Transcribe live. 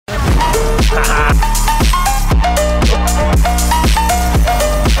Oh,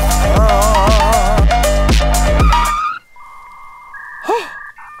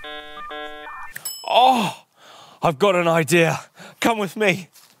 I've got an idea. Come with me.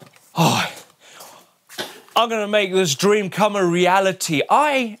 Oh, I'm gonna make this dream come a reality.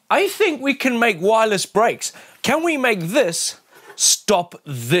 I think we can make wireless brakes. Can we make this stop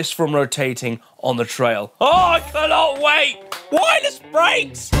this from rotating on the trail? Oh, I cannot wait! Wireless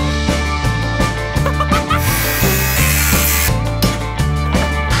brakes!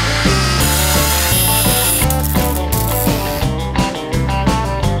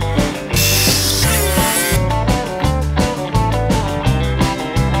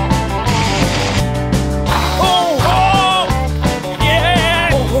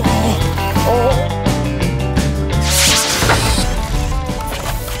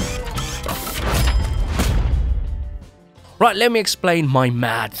 Right, let me explain my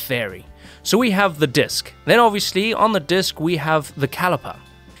mad theory. So we have the disc. Then obviously on the disc we have the caliper.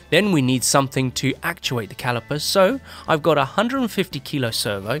 Then we need something to actuate the caliper. So I've got a 150 kilo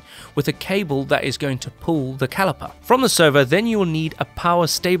servo with a cable that is going to pull the caliper. From the servo, then you will need a power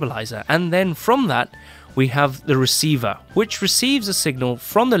stabilizer. And then from that, we have the receiver, which receives a signal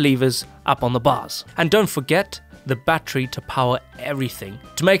from the levers up on the bars. And don't forget the battery to power everything.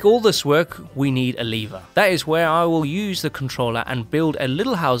 To make all this work, we need a lever. That is where I will use the controller and build a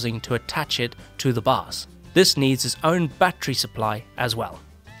little housing to attach it to the bars. This needs its own battery supply as well.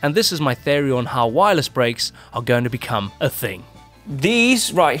 And this is my theory on how wireless brakes are going to become a thing.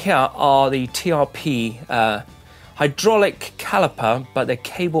 These right here are the TRP hydraulic caliper, but they're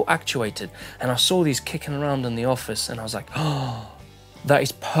cable actuated. And I saw these kicking around in the office and I was like, oh, that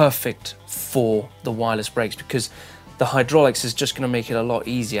is perfect for the wireless brakes, because the hydraulics is just going to make it a lot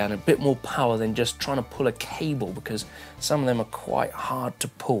easier and a bit more power than just trying to pull a cable, because some of them are quite hard to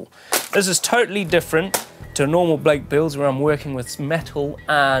pull. This is totally different to normal Blake builds where I'm working with metal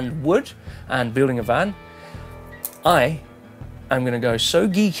and wood and building a van. I am going to go so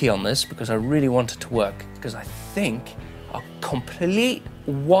geeky on this because I really want it to work, because I think a complete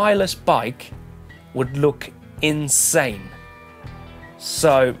wireless bike would look insane.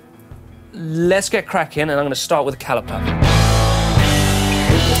 So let's get cracking, and I'm going to start with a caliper.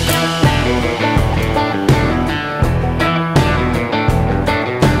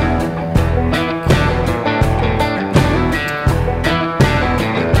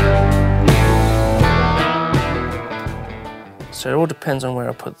 So it all depends on where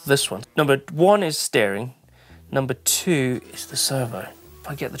I put this one. Number 1 is steering. Number 2 is the servo. If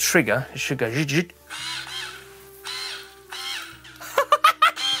I get the trigger, it should go.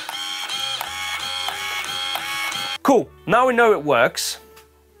 Cool, now we know it works.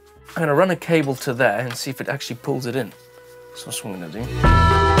 I'm gonna run a cable to there and see if it actually pulls it in. So that's what I'm gonna do.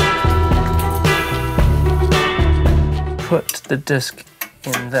 Put the disc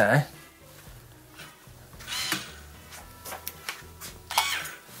in there.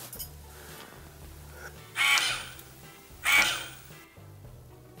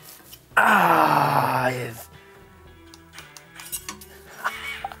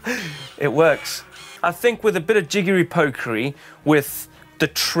 It works. I think with a bit of jiggery-pokery with the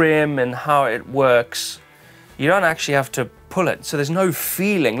trim and how it works, you don't actually have to pull it. So there's no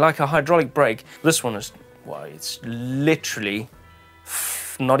feeling like a hydraulic brake. This one is, well, it's literally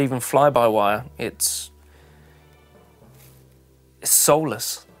not even fly-by-wire. It's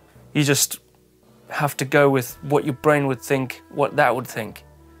soulless. You just have to go with what your brain would think, what that would think.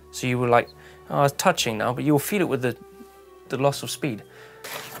 So you were like, oh, it's touching now, but you'll feel it with the loss of speed.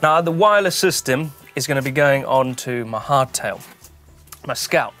 Now the wireless system is going to be going on to my hardtail, my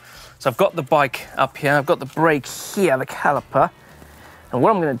Scout. So I've got the bike up here, I've got the brake here, the caliper, and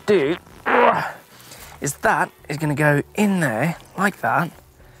what I'm going to do is that is going to go in there like that,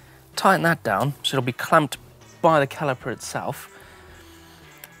 tighten that down so it'll be clamped by the caliper itself,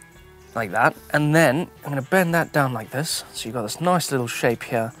 like that, and then I'm going to bend that down like this, so you've got this nice little shape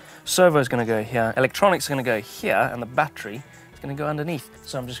here. Servo is going to go here, electronics are going to go here, and the battery is going to go underneath.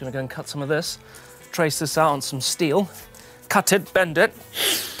 So I'm just going to go and cut some of this, trace this out on some steel, cut it, bend it,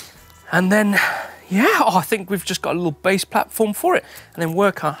 and then, yeah, I think we've just got a little base platform for it, and then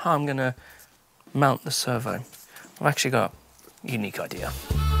work out how I'm going to mount the servo. I've actually got a unique idea.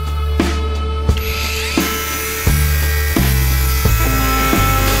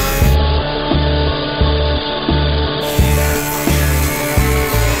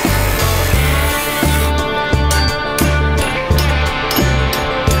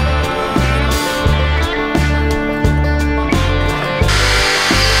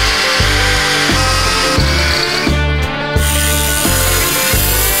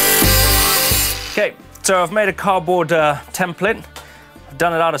 Okay, so I've made a cardboard template. I've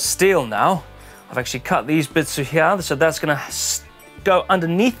done it out of steel now. I've actually cut these bits through here, so that's gonna go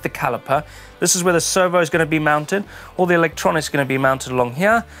underneath the caliper. This is where the servo is gonna be mounted. All the electronics are gonna be mounted along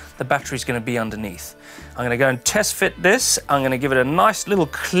here. The battery is gonna be underneath. I'm gonna go and test fit this. I'm gonna give it a nice little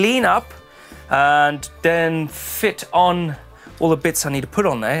clean up and then fit on all the bits I need to put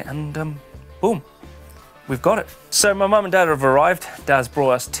on there, and boom, we've got it. So my mum and dad have arrived. Dad's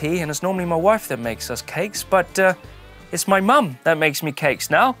brought us tea, and it's normally my wife that makes us cakes, but it's my mum that makes me cakes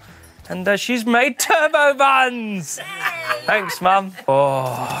now, and she's made turbo buns. Thanks, Mum.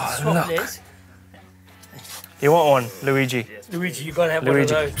 Oh, look. You want one, Luigi? Luigi, you gotta have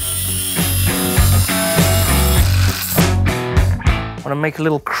Luigi. one of those. I want to make a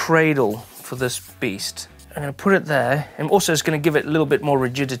little cradle for this beast. I'm going to put it there, and also it's going to give it a little bit more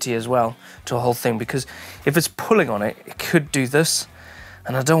rigidity as well to the whole thing, because if it's pulling on it, it could do this,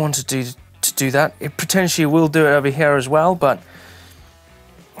 and I don't want to do that. It potentially will do it over here as well, but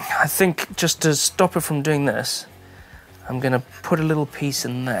I think just to stop it from doing this, I'm going to put a little piece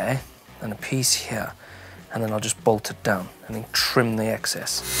in there and a piece here, and then I'll just bolt it down and then trim the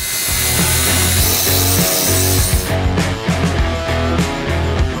excess.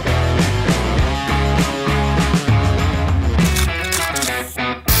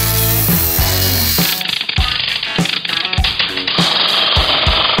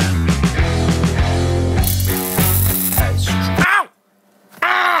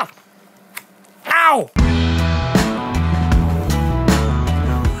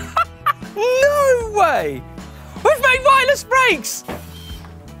 We've made wireless brakes!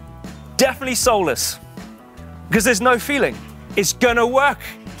 Definitely soulless, because there's no feeling. It's gonna work.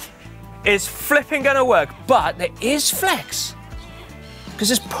 It's flipping gonna work, but there is flex. Because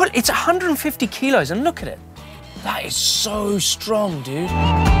it's 150 kilos, and look at it. That is so strong, dude.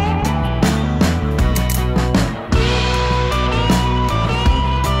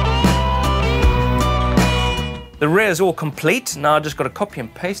 The rear is all complete. Now I just got to copy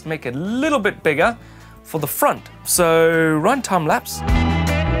and paste, make it a little bit bigger for the front. So run time lapse.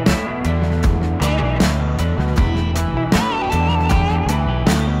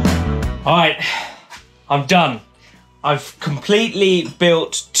 All right, I'm done. I've completely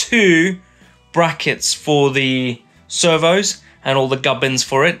built 2 brackets for the servos and all the gubbins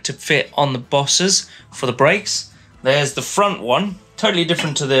for it to fit on the bosses for the brakes. There's the front one, totally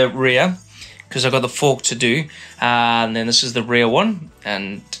different to the rear, because I've got the fork to do. And then this is the rear one,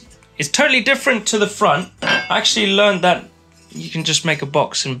 and it's totally different to the front. I actually learned that you can just make a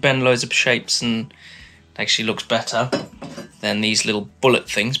box and bend loads of shapes, and it actually looks better than these little bullet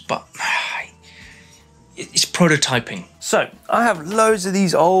things, but it's prototyping. So I have loads of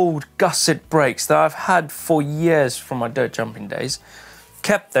these old gusset brakes that I've had for years from my dirt jumping days.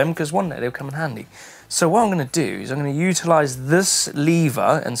 Kept them because one day they'll come in handy. So what I'm going to do is I'm going to utilize this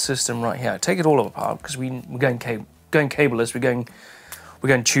lever and system right here. Take it all apart because we're going cableless, we're going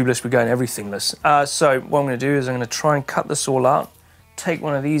tubeless, we're going everythingless. So what I'm going to do is I'm going to try and cut this all out, take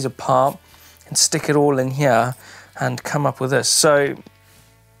one of these apart and stick it all in here and come up with this. So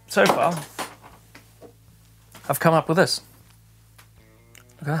far, I've come up with this.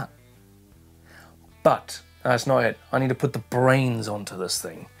 Look at that. But that's not it. I need to put the brains onto this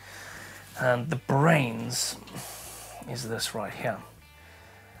thing. And the brains is this right here.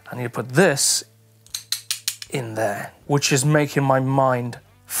 I need to put this in there, which is making my mind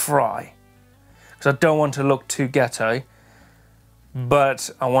fry. Because I don't want to look too ghetto,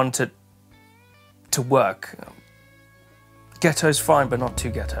 but I want it to work. Ghetto's fine, but not too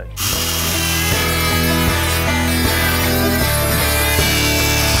ghetto.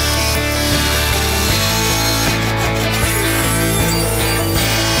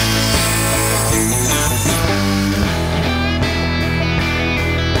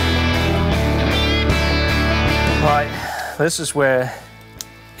 Right, this is where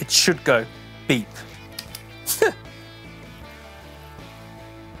it should go beep.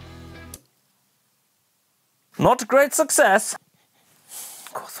 Not a great success.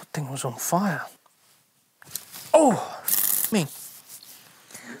 God, that thing was on fire. Oh, me.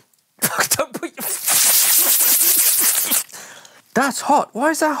 Don't put your... That's hot. Why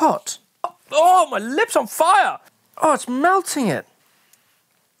is that hot? Oh, my lip's on fire. Oh, it's melting it.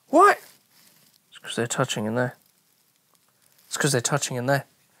 Why? It's because they're touching in there. It's because they're touching in there.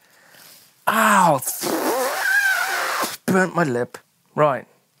 Ow! Burnt my lip. Right.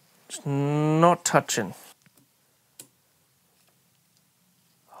 It's not touching.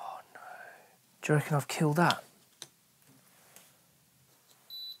 Oh no. Do you reckon I've killed that?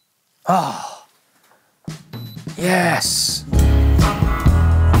 Oh.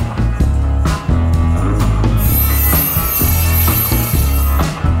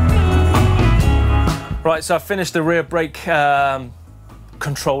 Right, so I finished the rear brake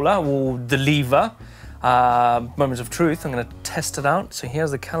controller, or the lever. Moments of truth, I'm going to test it out. So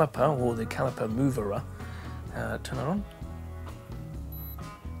here's the caliper, or the caliper mover. Turn it on.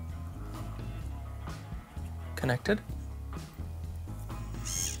 Connected.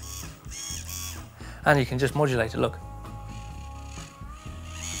 And you can just modulate it, look.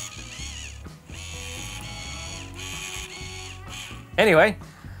 Anyway,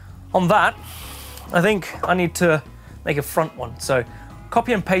 on that, I think I need to make a front one. So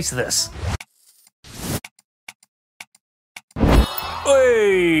copy and paste this.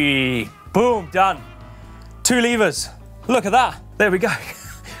 Oy! Boom, done. 2 levers. Look at that. There we go.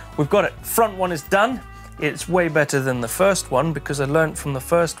 We've got it. Front one is done. It's way better than the first one because I learned from the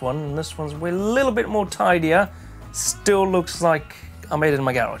first one, and this one's a little bit more tidier. Still looks like I made it in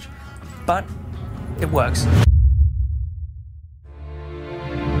my garage, but it works.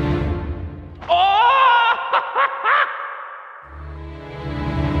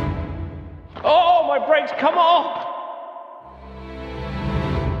 Oh, my brakes come off!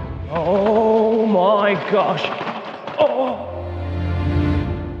 Oh my gosh! Oh!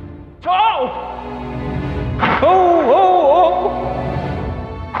 Oh! Oh! Oh!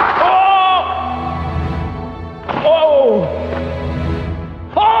 Oh! Oh!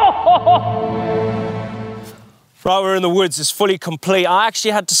 Oh! Right, we're in the woods. It's fully complete. I actually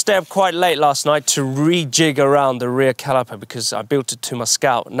had to stay up quite late last night to rejig around the rear caliper because I built it to my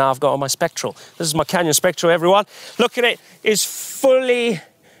Scout. Now I've got on my Spectral. This is my Canyon Spectral, everyone. Look at it. It's fully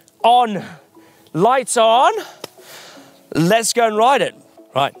on. Lights on. Let's go and ride it.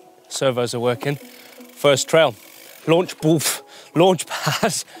 Right, servos are working. First trail. Launch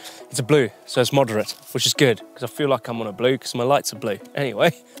pad. It's a blue, so it's moderate, which is good because I feel like I'm on a blue because my lights are blue.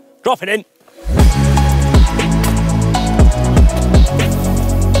 Anyway, drop it in.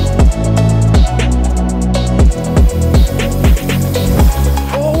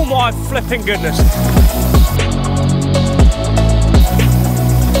 Oh my flipping goodness.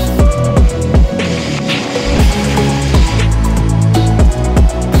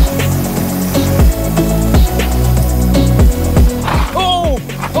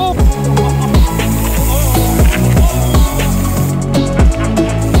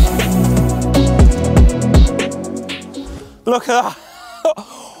 Look at that.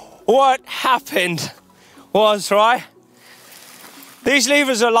 What happened was, right, these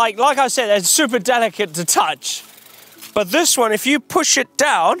levers are like I said, they're super delicate to touch. But this one, if you push it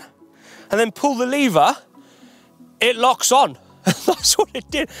down and then pull the lever, it locks on. That's what it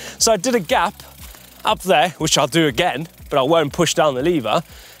did. So I did a gap up there, which I'll do again, but I won't push down the lever.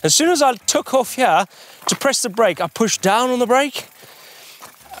 As soon as I took off here to press the brake, I pushed down on the brake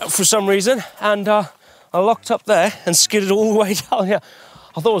for some reason, and I locked up there and skidded all the way down here.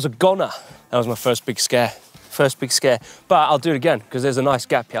 I thought it was a goner. That was my first big scare. But I'll do it again because there's a nice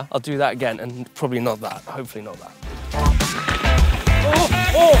gap here. I'll do that again, and probably not that. Hopefully not that. Oh,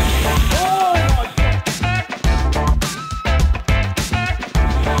 oh, oh my God.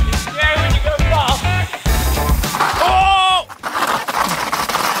 It's scary when you go fast. Oh!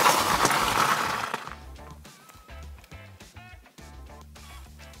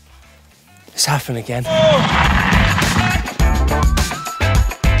 It's happened again. Oh.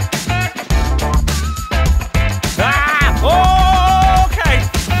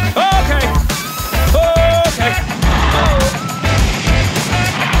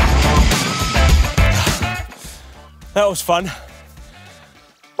 That was fun.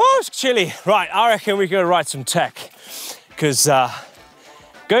 Oh, it's chilly. Right, I reckon we're gonna write some tech because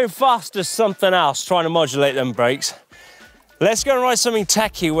going fast is something else, trying to modulate them brakes. Let's go and write something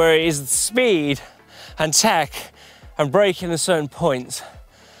techy where it is speed and tech and braking at certain points.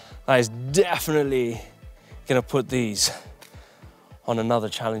 That is definitely gonna put these on another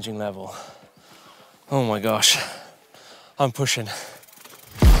challenging level. Oh my gosh, I'm pushing.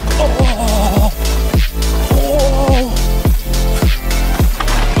 Oh.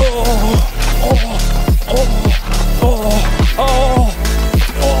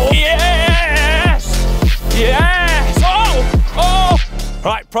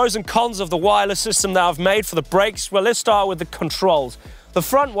 Right, pros and cons of the wireless system that I've made for the brakes. Well, let's start with the controls. The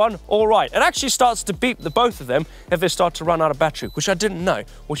front one, all right. It actually starts to beep the both of them if they start to run out of battery, which I didn't know,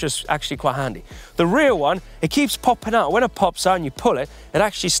 which is actually quite handy. The rear one, it keeps popping out. When it pops out and you pull it, it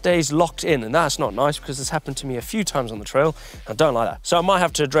actually stays locked in, and that's not nice because it's happened to me a few times on the trail. I don't like that. So I might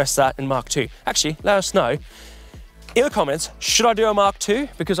have to address that in Mark II. Actually, let us know. In the comments, should I do a Mark II?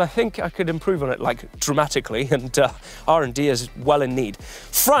 Because I think I could improve on it like dramatically, and R&D is well in need.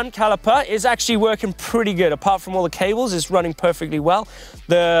 Front caliper is actually working pretty good. Apart from all the cables, it's running perfectly well.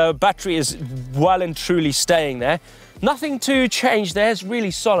 The battery is well and truly staying there. Nothing to change there, it's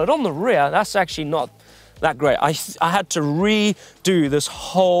really solid. On the rear, that's actually not that great. I had to redo this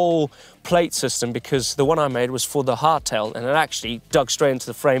whole plate system because the one I made was for the hardtail, and it actually dug straight into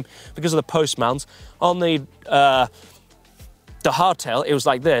the frame because of the post mounts. On the hardtail, it was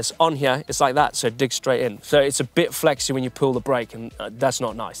like this. On here, it's like that, so it digs straight in. So it's a bit flexy when you pull the brake, and that's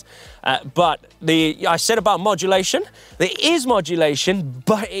not nice. But I said about modulation, there is modulation,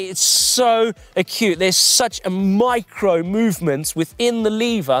 but it's so acute. There's such a micro movements within the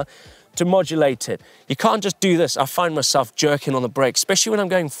lever to modulate it. You can't just do this. I find myself jerking on the brake, especially when I'm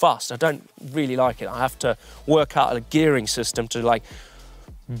going fast. I don't really like it. I have to work out a gearing system to like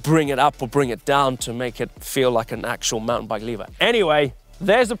bring it up or bring it down to make it feel like an actual mountain bike lever. Anyway,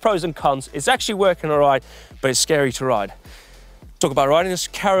 there's the pros and cons. It's actually working all right, but it's scary to ride. Talk about riding, let's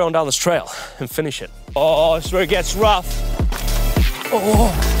carry on down this trail and finish it. Oh, this is where it gets rough.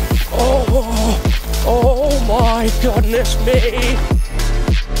 Oh my goodness me.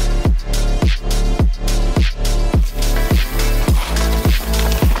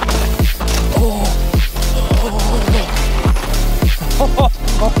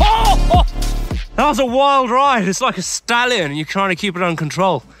 That was a wild ride. It's like a stallion and you're trying to keep it under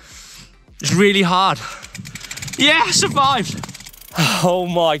control. It's really hard. Yeah, I survived. Oh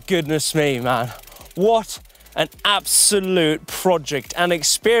my goodness me, man. What an absolute project and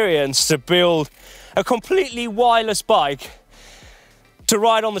experience to build a completely wireless bike to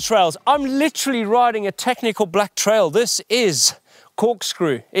ride on the trails. I'm literally riding a technical black trail. This is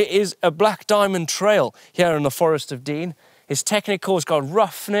Corkscrew. It is a black diamond trail here in the Forest of Dean. It's technical, it's got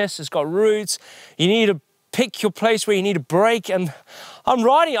roughness, it's got roots. You need to pick your place where you need to brake, and I'm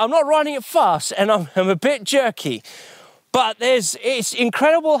not riding it fast, and I'm a bit jerky. But it's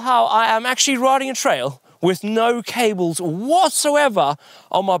incredible how I am actually riding a trail with no cables whatsoever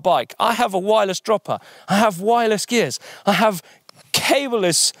on my bike. I have a wireless dropper, I have wireless gears, I have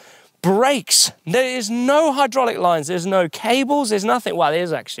cableless brakes. There is no hydraulic lines, there's no cables, there's nothing. Well, there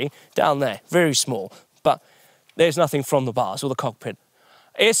is actually down there, very small, but there's nothing from the bars or the cockpit.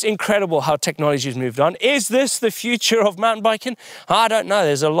 It's incredible how technology has moved on. Is this the future of mountain biking? I don't know.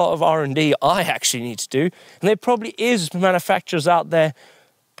 There's a lot of R&D I actually need to do. And there probably is manufacturers out there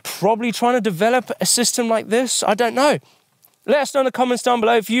probably trying to develop a system like this. I don't know. Let us know in the comments down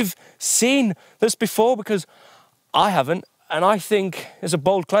below if you've seen this before, because I haven't. And I think it's a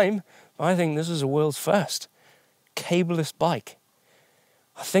bold claim, but I think this is a world's first cableless bike.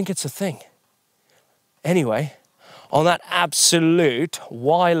 I think it's a thing. Anyway, on that absolute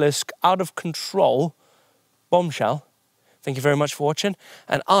wireless, out of control bombshell, thank you very much for watching.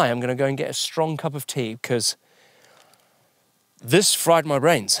 And I am going to go and get a strong cup of tea because this fried my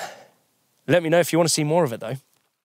brains. Let me know if you want to see more of it though.